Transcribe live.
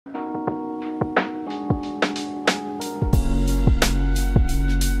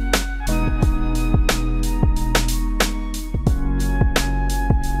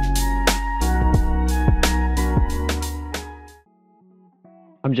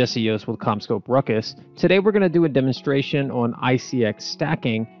I'm Jesse Yost with CommScope RUCKUS. Today we're going to do a demonstration on ICX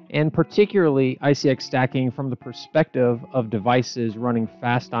stacking, and particularly ICX stacking from the perspective of devices running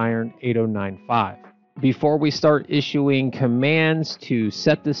FastIron 8095. Before we start issuing commands to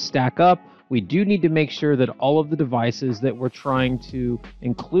set this stack up, we do need to make sure that all of the devices that we're trying to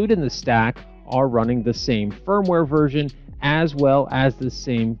include in the stack are running the same firmware version as well as the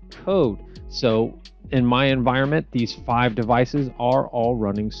same code. So in my environment, these 5 devices are all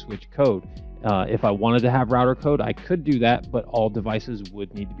running switch code. If I wanted to have router code, I could do that, but all devices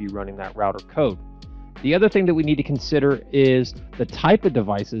would need to be running that router code. The other thing that we need to consider is the type of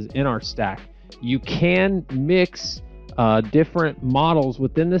devices in our stack. You can mix different models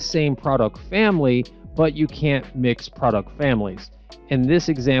within the same product family, but you can't mix product families. In this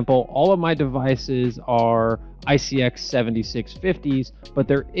example, all of my devices are ICX 7650s, but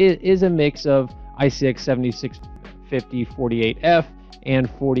there is a mix of ICX 7650 48F and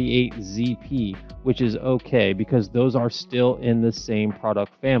 48ZP, which is okay because those are still in the same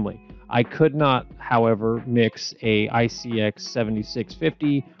product family. I could not, however, mix a ICX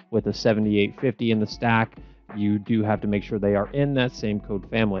 7650 with a 7850 in the stack. You do have to make sure they are in that same code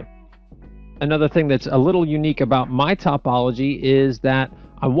family. Another thing that's a little unique about my topology is that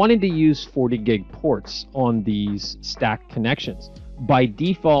I wanted to use 40 gig ports on these stack connections. By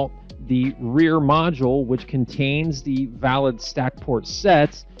default, the rear module, which contains the valid stack port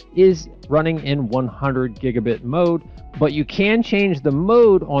sets, is running in 100 gigabit mode, but you can change the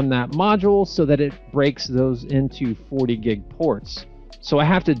mode on that module so that it breaks those into 40 gig ports. So I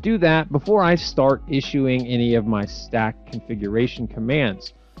have to do that before I start issuing any of my stack configuration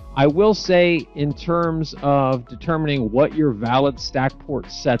commands. I will say, in terms of determining what your valid stack port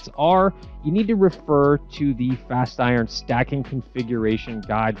sets are, you need to refer to the FastIron stacking configuration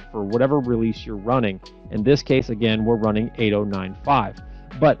guide for whatever release you're running. In this case, again, we're running 8095.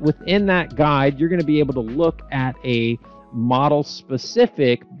 But within that guide, you're going to be able to look at a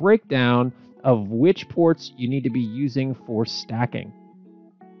model-specific breakdown of which ports you need to be using for stacking.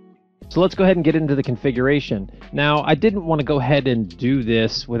 So let's go ahead and get into the configuration. Now, I didn't want to go ahead and do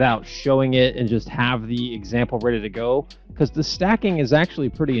this without showing it and just have the example ready to go, because the stacking is actually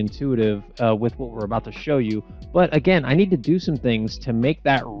pretty intuitive with what we're about to show you. But again, I need to do some things to make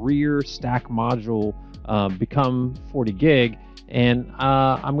that rear stack module become 40 gig, and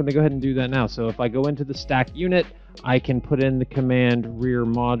I'm going to go ahead and do that now. So if I go into the stack unit, I can put in the command rear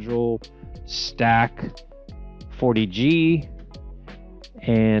module stack 40G,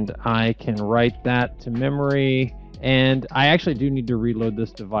 and I can write that to memory, and I actually do need to reload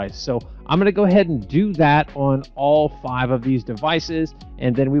this device. So I'm going to go ahead and do that on all 5 of these devices,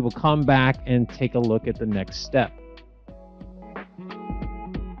 and then we will come back and take a look at the next step.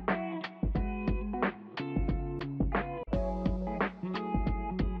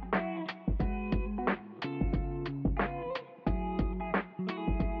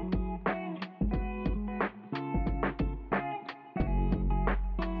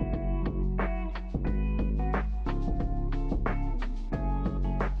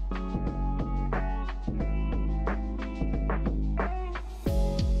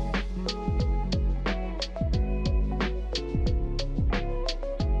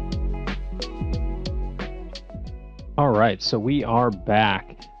 All right, so we are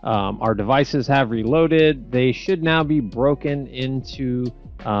back. Our devices have reloaded. They should now be broken into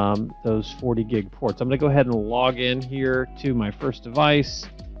those 40 gig ports. I'm going to go ahead and log in here to my first device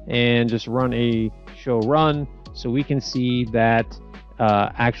and just run a show run so we can see that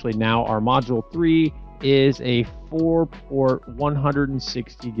actually now our module 3 is a 4-port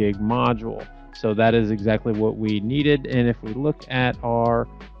 160 gig module. So that is exactly what we needed. And if we look at our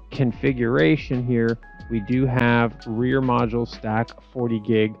configuration here, we do have rear module stack 40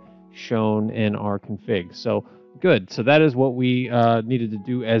 gig shown in our config. So good. So that is what we needed to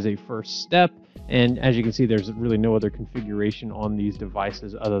do as a first step. And as you can see, there's really no other configuration on these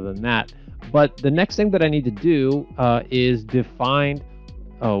devices other than that. But the next thing that I need to do is define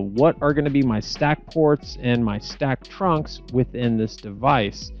what are going to be my stack ports and my stack trunks within this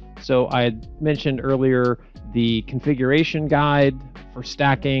device. So I had mentioned earlier the configuration guide for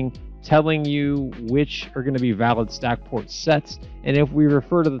stacking, telling you which are going to be valid stack port sets. And if we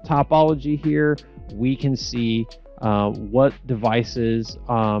refer to the topology here, we can see what devices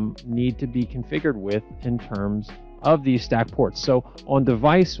need to be configured with in terms of these stack ports. So on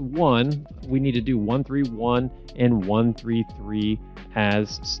device 1, we need to do 131 and 133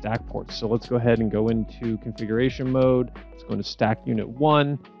 as stack ports. So let's go ahead and go into configuration mode. Let's go into stack unit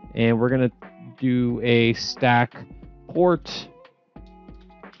 1, and we're going to do a stack port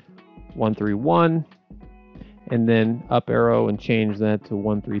 131, and then up arrow and change that to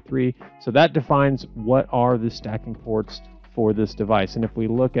 133. So that defines what are the stacking ports for this device. And if we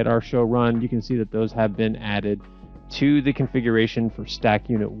look at our show run, you can see that those have been added to the configuration for stack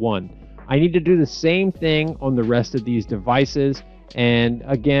unit 1. I need to do the same thing on the rest of these devices. And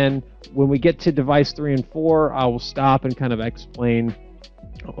again, when we get to device 3 and 4, I will stop and kind of explain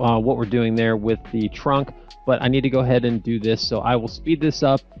what we're doing there with the trunk. But I need to go ahead and do this, so I will speed this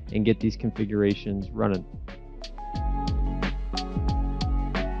up and get these configurations running.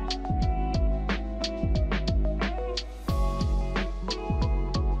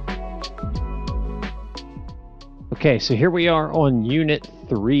 Okay, so here we are on unit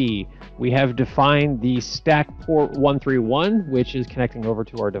 3. We have defined the stack port 131, which is connecting over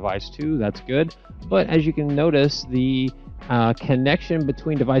to our device 2. That's good. But as you can notice, the connection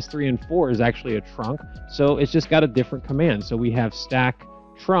between device 3 and 4 is actually a trunk. So it's just got a different command. So we have stack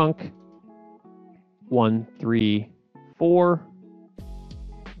trunk 134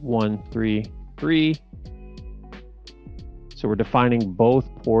 133. So we're defining both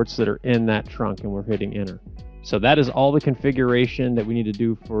ports that are in that trunk, and we're hitting enter. So that is all the configuration that we need to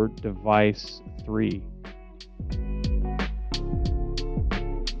do for device 3.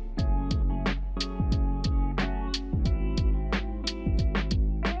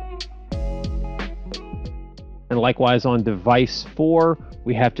 And likewise on device 4,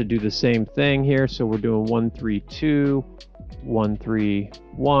 we have to do the same thing here. So we're doing 132,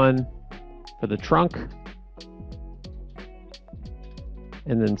 131 for the trunk,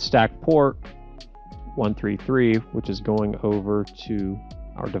 and then stack port 133, which is going over to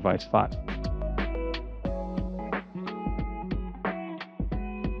our device 5.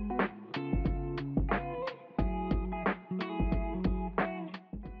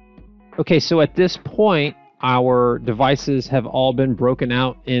 Okay, so at this point, our devices have all been broken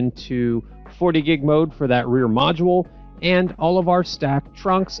out into 40 gig mode for that rear module, and all of our stack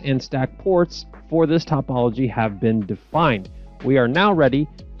trunks and stack ports for this topology have been defined. We are now ready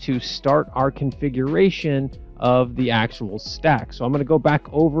to start our configuration of the actual stack. So I'm going to go back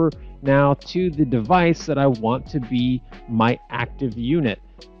over now to the device that I want to be my active unit.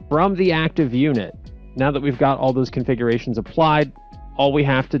 From the active unit, now that we've got all those configurations applied, all we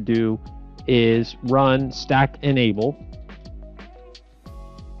have to do is run stack enable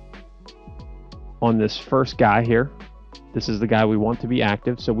on this first guy here. This is the guy we want to be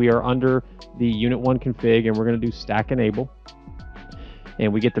active. So we are under the unit 1 config, and we're going to do stack enable.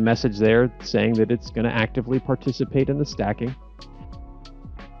 And we get the message there saying that it's going to actively participate in the stacking.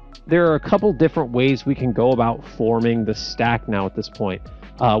 There are a couple different ways we can go about forming the stack now at this point.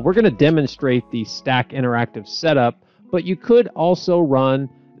 We're going to demonstrate the stack interactive setup, but you could also run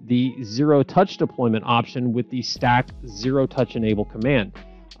the zero touch deployment option with the stack zero touch enable command.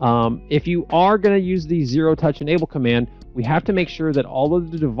 If you are going to use the zero touch enable command, we have to make sure that all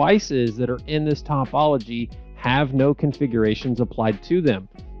of the devices that are in this topology have no configurations applied to them.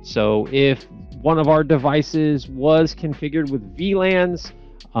 So if one of our devices was configured with VLANs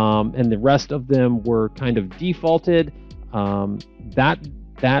and the rest of them were kind of defaulted,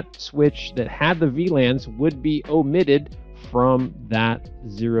 that switch that had the VLANs would be omitted from that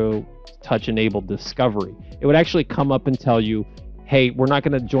zero touch enabled discovery. It would actually come up and tell you, hey, we're not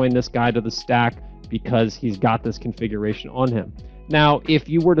going to join this guy to the stack because he's got this configuration on him. Now, if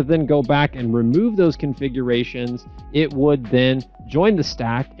you were to then go back and remove those configurations, it would then join the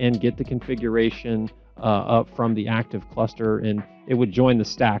stack and get the configuration up from the active cluster, and it would join the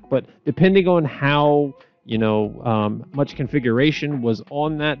stack. But depending on how much configuration was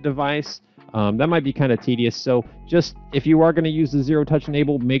on that device, that might be kind of tedious. So just if you are going to use the zero touch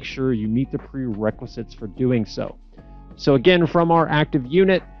enable, make sure you meet the prerequisites for doing so. So again, from our active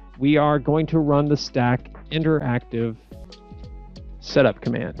unit, we are going to run the stack interactive setup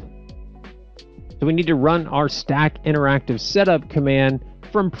command. So we need to run our stack interactive setup command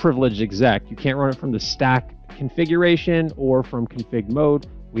from privileged exec. You can't run it from the stack configuration or from config mode.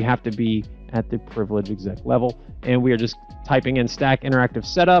 We have to be at the privileged exec level, and we are just typing in stack interactive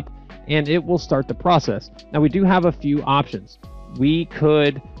setup, and it will start the process. Now we do have a few options. We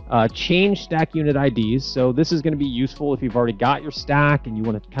could change stack unit IDs. So this is going to be useful if you've already got your stack and you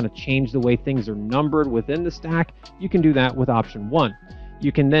want to kind of change the way things are numbered within the stack. You can do that with option 1.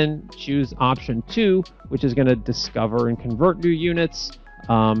 You can then choose option 2, which is going to discover and convert new units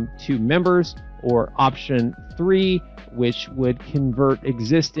to members, or option 3, which would convert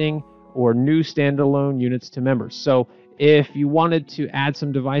existing or new standalone units to members. So if you wanted to add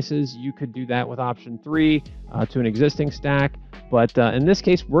some devices, you could do that with option 3 to an existing stack. But in this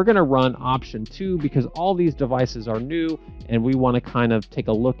case, we're going to run option 2 because all these devices are new, and we want to kind of take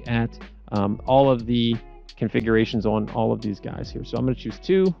a look at all of the configurations on all of these guys here. So I'm going to choose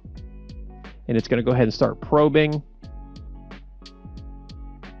 2, and it's going to go ahead and start probing.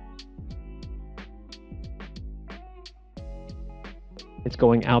 It's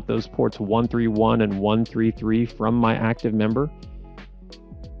going out those ports 131 and 133 from my active member.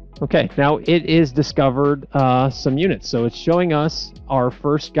 Okay, now it is discovered some units. So it's showing us our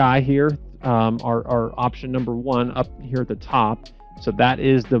first guy here, our option number 1 up here at the top. So that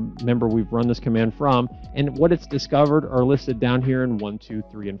is the member we've run this command from. And what it's discovered are listed down here in 1, 2,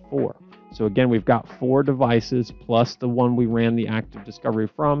 3, and 4. So again, we've got 4 devices plus the one we ran the active discovery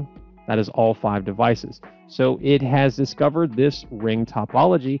from. That is all 5 devices. So it has discovered this ring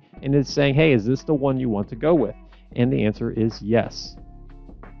topology and it's saying, hey, is this the one you want to go with? And the answer is yes.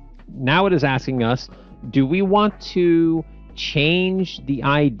 Now it is asking us, do we want to change the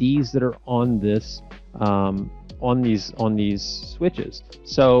IDs that are on this on these switches?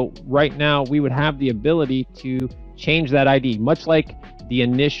 So right now we would have the ability to change that ID, much like the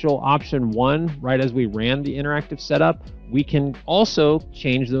initial option 1, right as we ran the interactive setup. We can also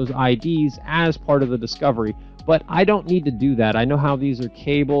change those IDs as part of the discovery, but I don't need to do that. I know how these are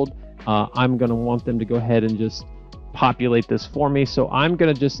cabled. I'm going to want them to go ahead and just populate this for me. So I'm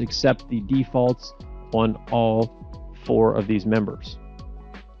going to just accept the defaults on all 4 of these members.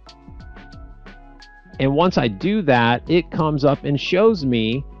 And once I do that, it comes up and shows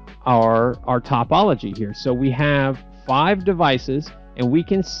me our topology here. So we have 5 devices and we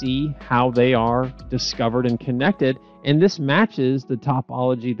can see how they are discovered and connected. And this matches the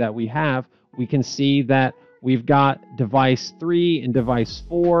topology that we have. We can see that we've got device 3 and device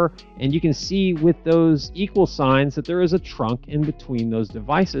 4, and you can see with those equal signs that there is a trunk in between those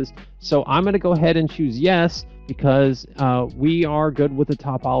devices. So I'm going to go ahead and choose yes, because we are good with the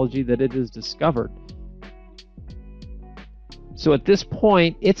topology that it is discovered. So at this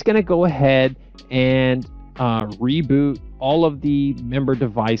point, it's going to go ahead and reboot all of the member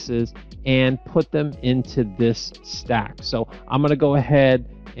devices and put them into this stack. So I'm going to go ahead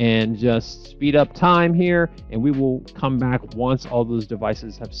and just speed up time here, and we will come back once all those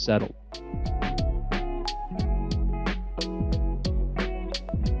devices have settled.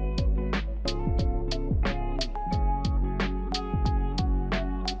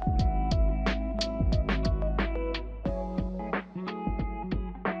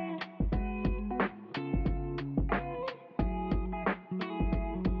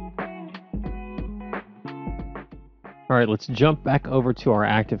 All right, let's jump back over to our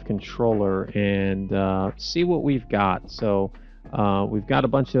active controller and see what we've got. So we've got a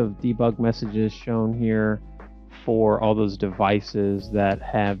bunch of debug messages shown here for all those devices that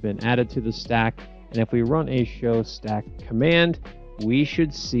have been added to the stack. And if we run a show stack command, we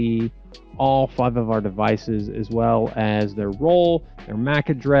should see all 5 of our devices as well as their role, their MAC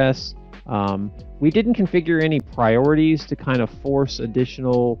address. We didn't configure any priorities to kind of force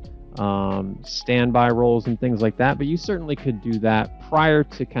additional standby roles and things like that, but you certainly could do that prior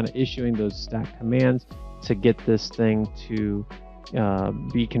to kind of issuing those stack commands to get this thing to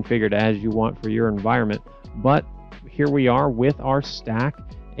be configured as you want for your environment. But here we are with our stack,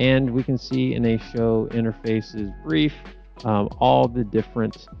 and we can see in a show interfaces brief all the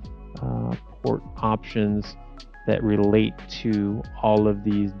different port options that relate to all of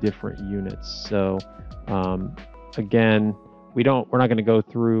these different units. So again, we're not going to go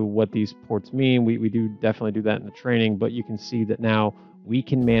through what these ports mean. We do definitely do that in the training, but you can see that now we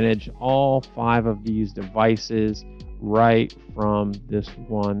can manage all 5 of these devices right from this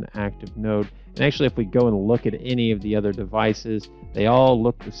one active node. And actually, if we go and look at any of the other devices, they all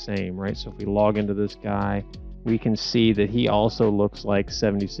look the same, right? So if we log into this guy, we can see that he also looks like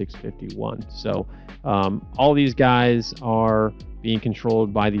 7651. So all these guys are being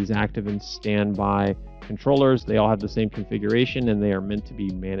controlled by these active and standby controllers. They all have the same configuration and they are meant to be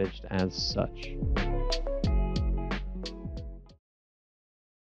managed as such.